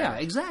whatever. Yeah,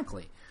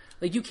 exactly.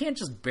 Like, you can't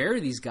just bury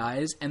these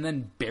guys and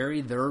then bury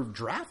their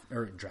draft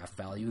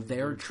value,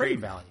 their trade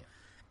value.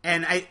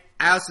 And I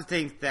also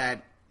think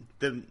that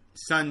the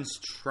Suns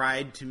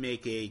tried to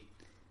make a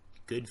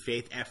good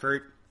faith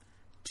effort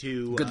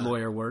to... Good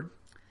lawyer word.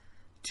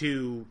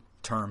 To...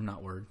 Term,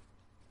 not word.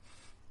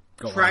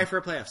 Try for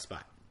a playoff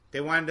spot.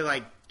 They wanted to,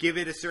 like, give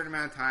it a certain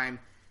amount of time.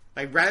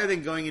 Like, rather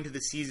than going into the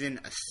season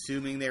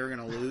assuming they were going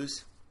to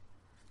lose,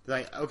 they're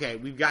like, okay,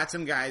 we've got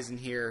some guys in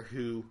here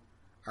who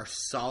are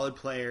solid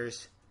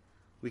players.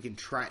 We can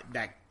try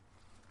that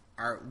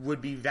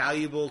would be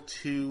valuable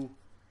to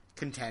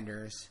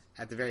contenders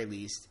at the very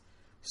least.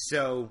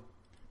 So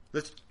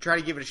let's try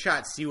to give it a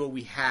shot, see what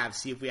we have,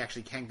 see if we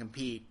actually can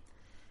compete.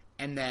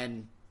 And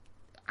then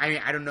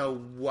I don't know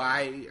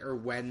why or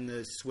when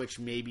the switch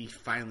maybe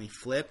finally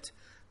flipped,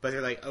 but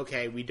they're like,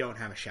 okay, we don't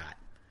have a shot.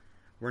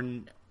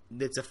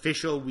 It's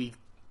official. We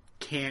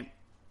can't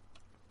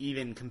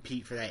even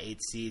compete for that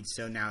 8th seed.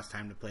 So now it's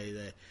time to play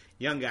the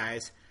young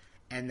guys,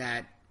 and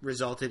that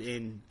resulted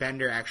in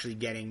Bender actually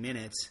getting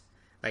minutes,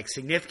 like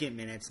significant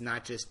minutes,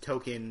 not just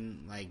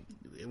token, like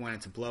when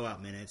it's a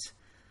blowout minutes.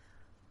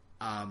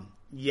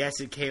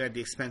 Yes, it came at the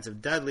expense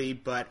of Dudley,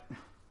 but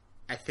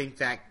I think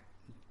that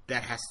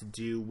has to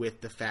do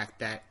with the fact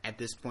that at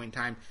this point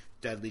in time,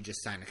 Dudley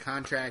just signed a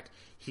contract.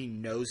 He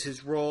knows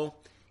his role.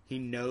 He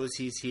knows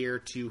he's here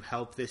to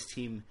help this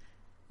team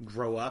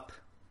grow up,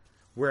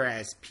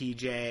 whereas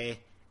PJ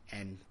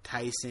and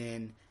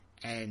Tyson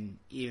and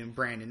even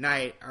Brandon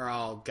Knight are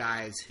all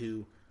guys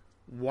who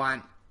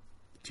want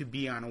to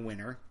be on a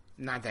winner.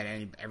 Not that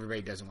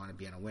everybody doesn't want to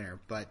be on a winner,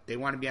 but they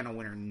want to be on a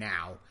winner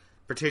now,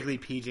 particularly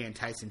PJ and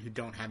Tyson, who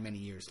don't have many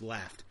years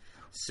left.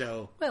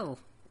 So, well,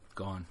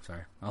 go on.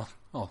 Sorry,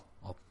 I'll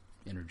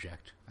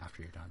interject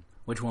after you're done.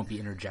 Which won't be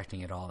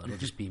interjecting at all. It'll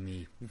just be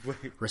me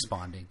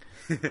responding.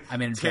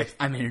 I'm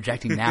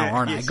interjecting now,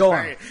 aren't I? Go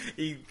on.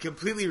 You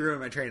completely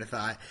ruined my train of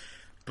thought.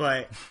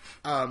 But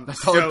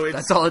that's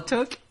all it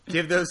took.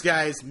 Give those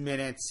guys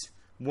minutes.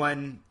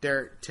 One,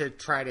 to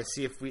try to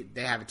see if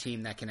they have a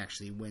team that can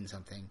actually win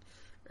something,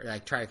 or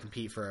like try to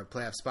compete for a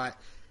playoff spot.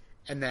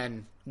 And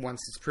then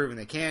once it's proven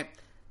they can't,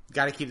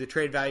 got to keep the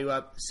trade value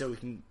up so we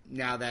can.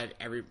 Now that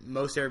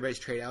most everybody's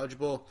trade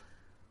eligible,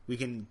 we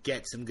can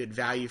get some good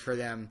value for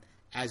them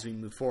as we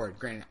move forward.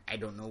 Granted, I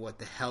don't know what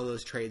the hell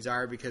those trades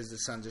are because the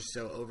Suns are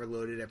so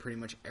overloaded at pretty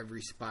much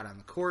every spot on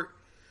the court.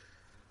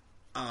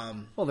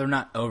 Well, they're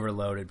not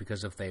overloaded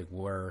because if they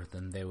were,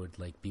 then they would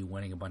like be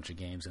winning a bunch of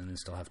games and then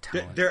still have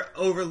talent. They're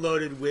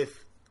overloaded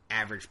with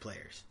average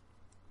players.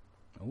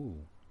 Ooh,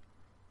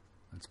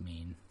 that's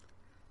mean.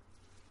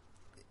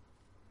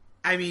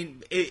 I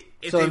mean, if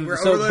they were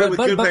overloaded with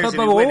good players, they'd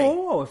be winning.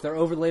 Whoa. If they're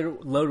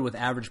overloaded with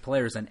average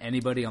players, then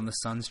anybody on the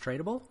Suns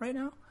tradable right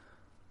now?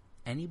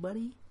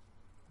 Anybody?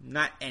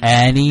 Not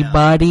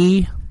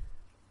anybody. No.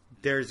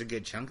 There's a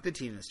good chunk of the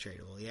team that's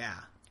tradable, yeah.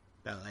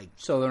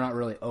 So they're not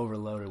really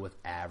overloaded with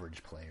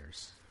average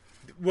players.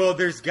 Well,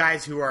 there's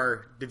guys who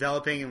are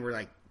developing and we're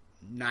like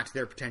not to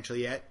their potential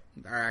yet,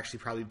 are actually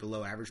probably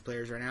below average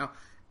players right now.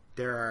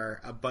 There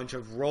are a bunch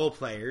of role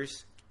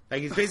players.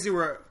 Like it's basically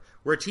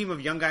we're a team of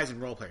young guys and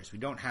role players. We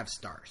don't have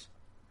stars.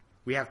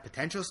 We have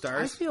potential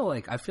stars.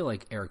 I feel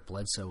like Eric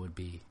Bledsoe would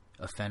be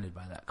offended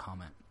by that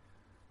comment.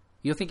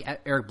 You don't think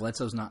Eric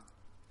Bledsoe's not,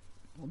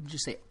 what would you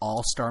say,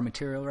 all-star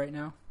material right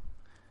now?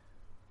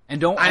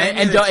 And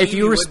if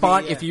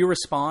you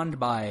respond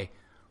by,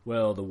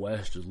 well, the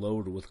West is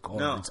loaded with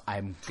guards, no.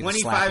 I'm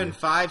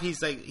 25-5.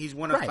 He's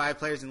one of 5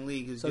 players in the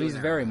league who's. So he's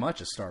very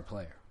much a star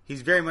player.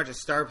 He's very much a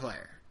star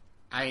player.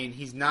 I mean,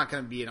 he's not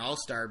going to be an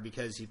all-star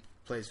because he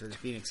plays for the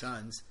Phoenix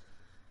Suns.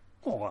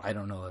 Well, I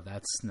don't know that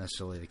that's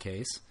necessarily the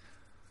case.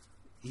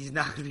 He's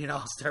not going to be an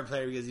all-star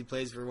player because he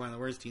plays for one of the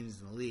worst teams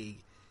in the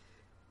league.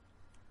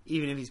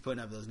 Even if he's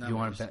putting up those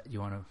numbers. You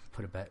want to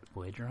put a bet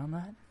wager on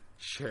that?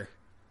 Sure.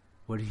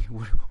 What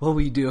will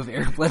you do if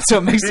Eric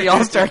Bledsoe makes the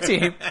All-Star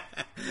team?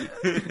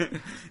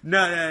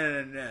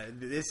 No.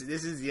 This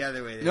is the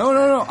other way.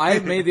 No. I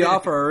made the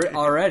offer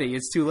already.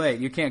 It's too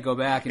late. You can't go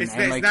back and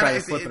try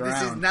to flip it around.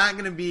 This is not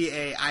going to be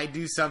I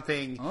do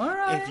something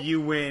if you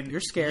win. You're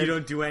scared. You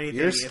don't do anything.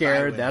 You're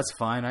scared. That's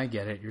fine. I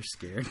get it. You're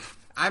scared.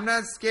 I'm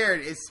not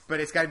scared. But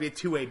it's got to be a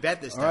two-way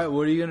bet this time. All right.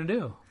 What are you going to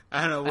do?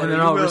 I don't know. What and then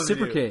I'll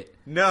reciprocate.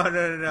 No.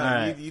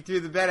 Right. You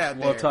threw the bet out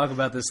there. We'll talk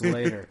about this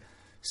later.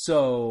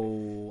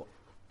 So...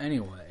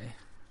 Anyway,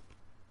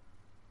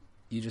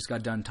 you just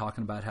got done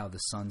talking about how the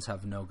Suns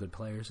have no good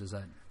players. Is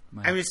that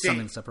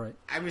something separate?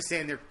 I'm just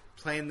saying they're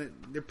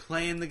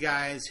playing the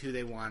guys who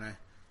they want to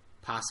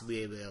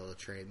possibly be able to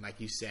trade. And like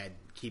you said,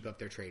 keep up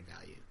their trade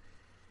value.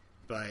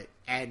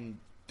 And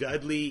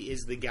Dudley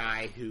is the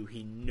guy who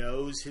he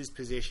knows his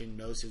position,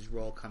 knows his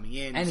role coming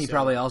in, and he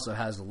probably also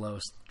has the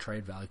lowest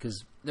trade value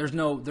because there's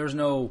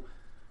no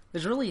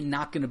there's really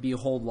not going to be a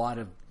whole lot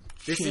of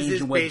This change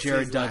is in what basically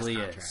Jared his last Dudley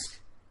contract. is.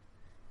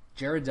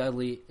 Jared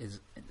Dudley is,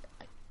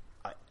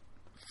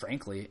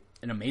 frankly,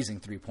 an amazing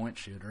 3-point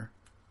shooter.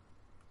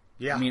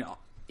 Yeah. I mean,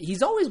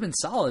 he's always been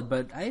solid,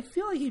 but I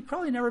feel like he's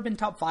probably never been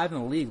top 5 in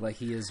the league like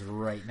he is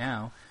right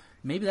now.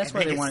 Maybe that's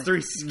why they want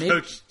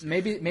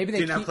maybe they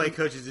do not play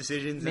coach's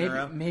decisions in a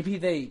row. Maybe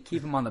they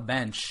keep him on the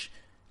bench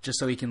just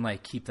so he can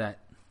like keep that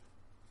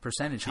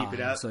percentage high. It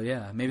up. So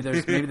yeah, maybe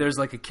there's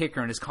like a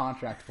kicker in his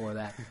contract for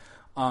that.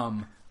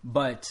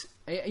 But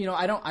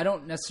I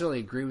don't necessarily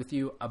agree with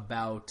you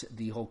about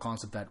the whole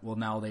concept that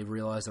now they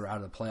realize they're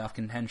out of the playoff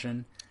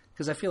contention,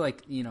 because I feel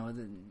like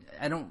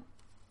I don't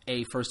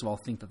first of all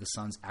think that the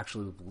Suns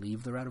actually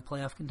believe they're out of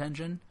playoff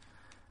contention.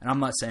 And I'm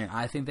not saying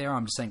I think they are.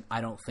 I'm just saying I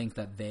don't think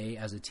that they,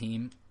 as a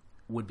team,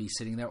 would be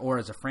sitting there, or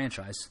as a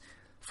franchise,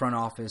 front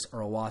office,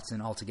 Earl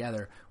Watson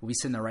altogether, will be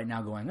sitting there right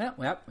now going,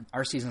 well,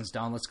 our season's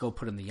done. Let's go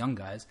put in the young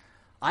guys.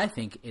 I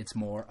think it's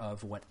more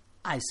of what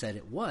I said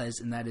it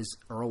was, and that is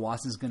Earl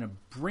Watson's going to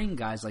bring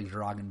guys like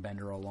Dragan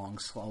Bender along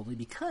slowly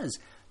because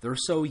they're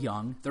so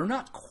young. They're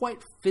not quite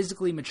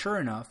physically mature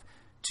enough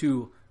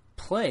to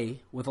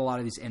play with a lot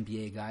of these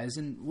NBA guys.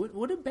 And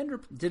what did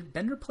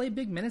Bender play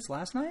big minutes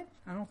last night?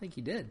 I don't think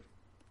he did.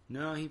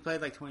 No, he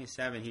played like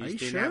 27. He just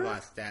didn't sure? have a lot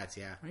of stats,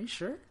 yeah. Are you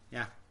sure?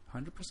 Yeah.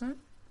 100%?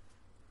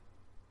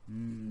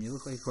 You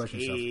look like you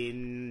question yourself.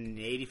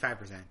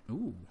 85%.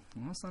 Ooh,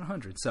 well, that's not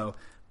 100. So,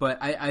 but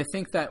I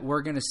think that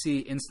we're going to see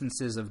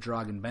instances of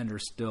Dragan Bender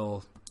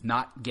still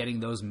not getting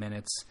those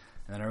minutes,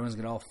 and then everyone's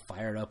going to all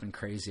fired up and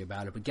crazy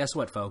about it. But guess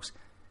what, folks?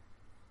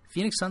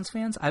 Phoenix Suns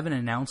fans, I have an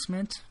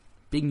announcement.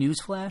 Big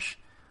news flash.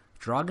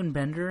 Dragan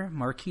Bender,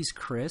 Marquise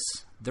Chris,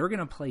 they're going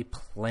to play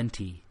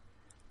plenty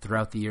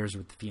throughout the years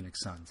with the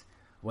Phoenix Suns.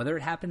 Whether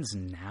it happens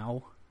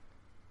now,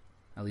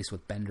 at least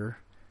with Bender,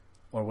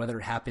 or whether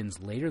it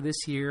happens later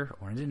this year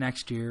or into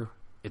next year,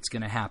 it's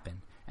going to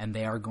happen. And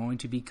they are going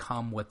to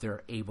become what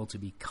they're able to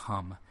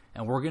become.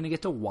 And we're going to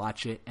get to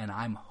watch it, and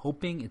I'm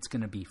hoping it's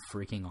going to be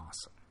freaking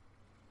awesome.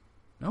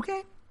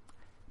 Okay.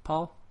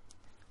 Paul,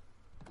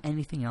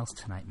 anything else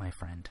tonight, my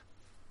friend?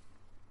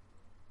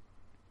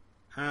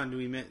 Do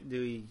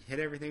we hit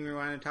everything we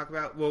wanted to talk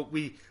about? Well,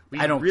 we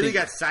really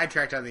got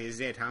sidetracked on the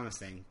Isaiah Thomas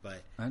thing,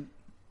 but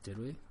did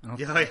we?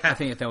 I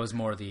think that was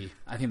more the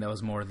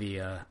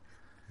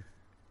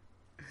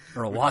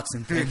Earl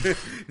Watson thing.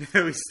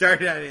 We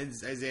started on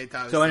Isaiah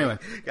Thomas. So anyway,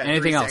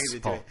 anything else,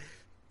 Paul?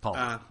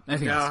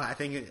 Anything else? I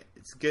think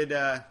it's good.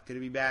 Good to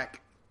be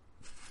back.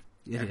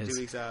 It is.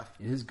 2 weeks off.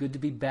 It is good to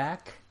be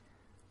back.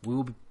 We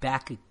will be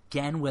back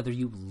again, whether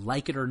you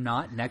like it or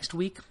not. Next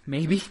week,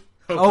 maybe.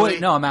 Hopefully. Oh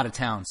wait, no, I'm out of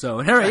town. So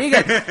all right, you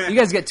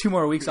guys get 2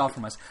 more weeks off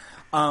from us.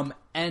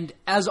 And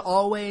as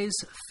always,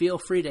 feel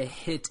free to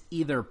hit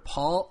either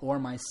Paul or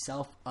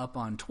myself up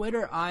on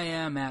Twitter. I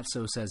am at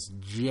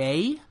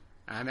SoSaysJ.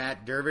 I'm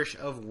at Dervish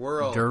of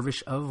Whirl.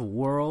 Dervish of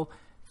Whirl.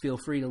 Feel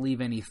free to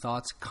leave any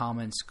thoughts,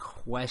 comments,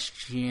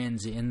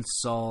 questions,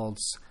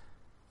 insults,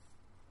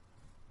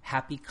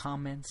 happy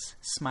comments,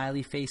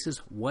 smiley faces,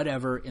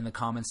 whatever in the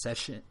comments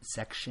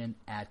section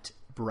at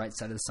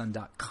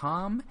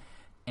brightsideofthesun.com.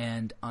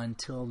 And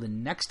until the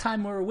next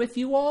time we're with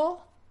you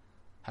all,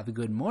 have a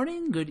good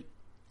morning, good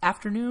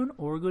afternoon,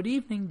 or good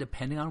evening,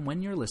 depending on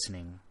when you're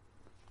listening.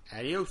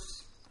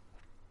 Adios.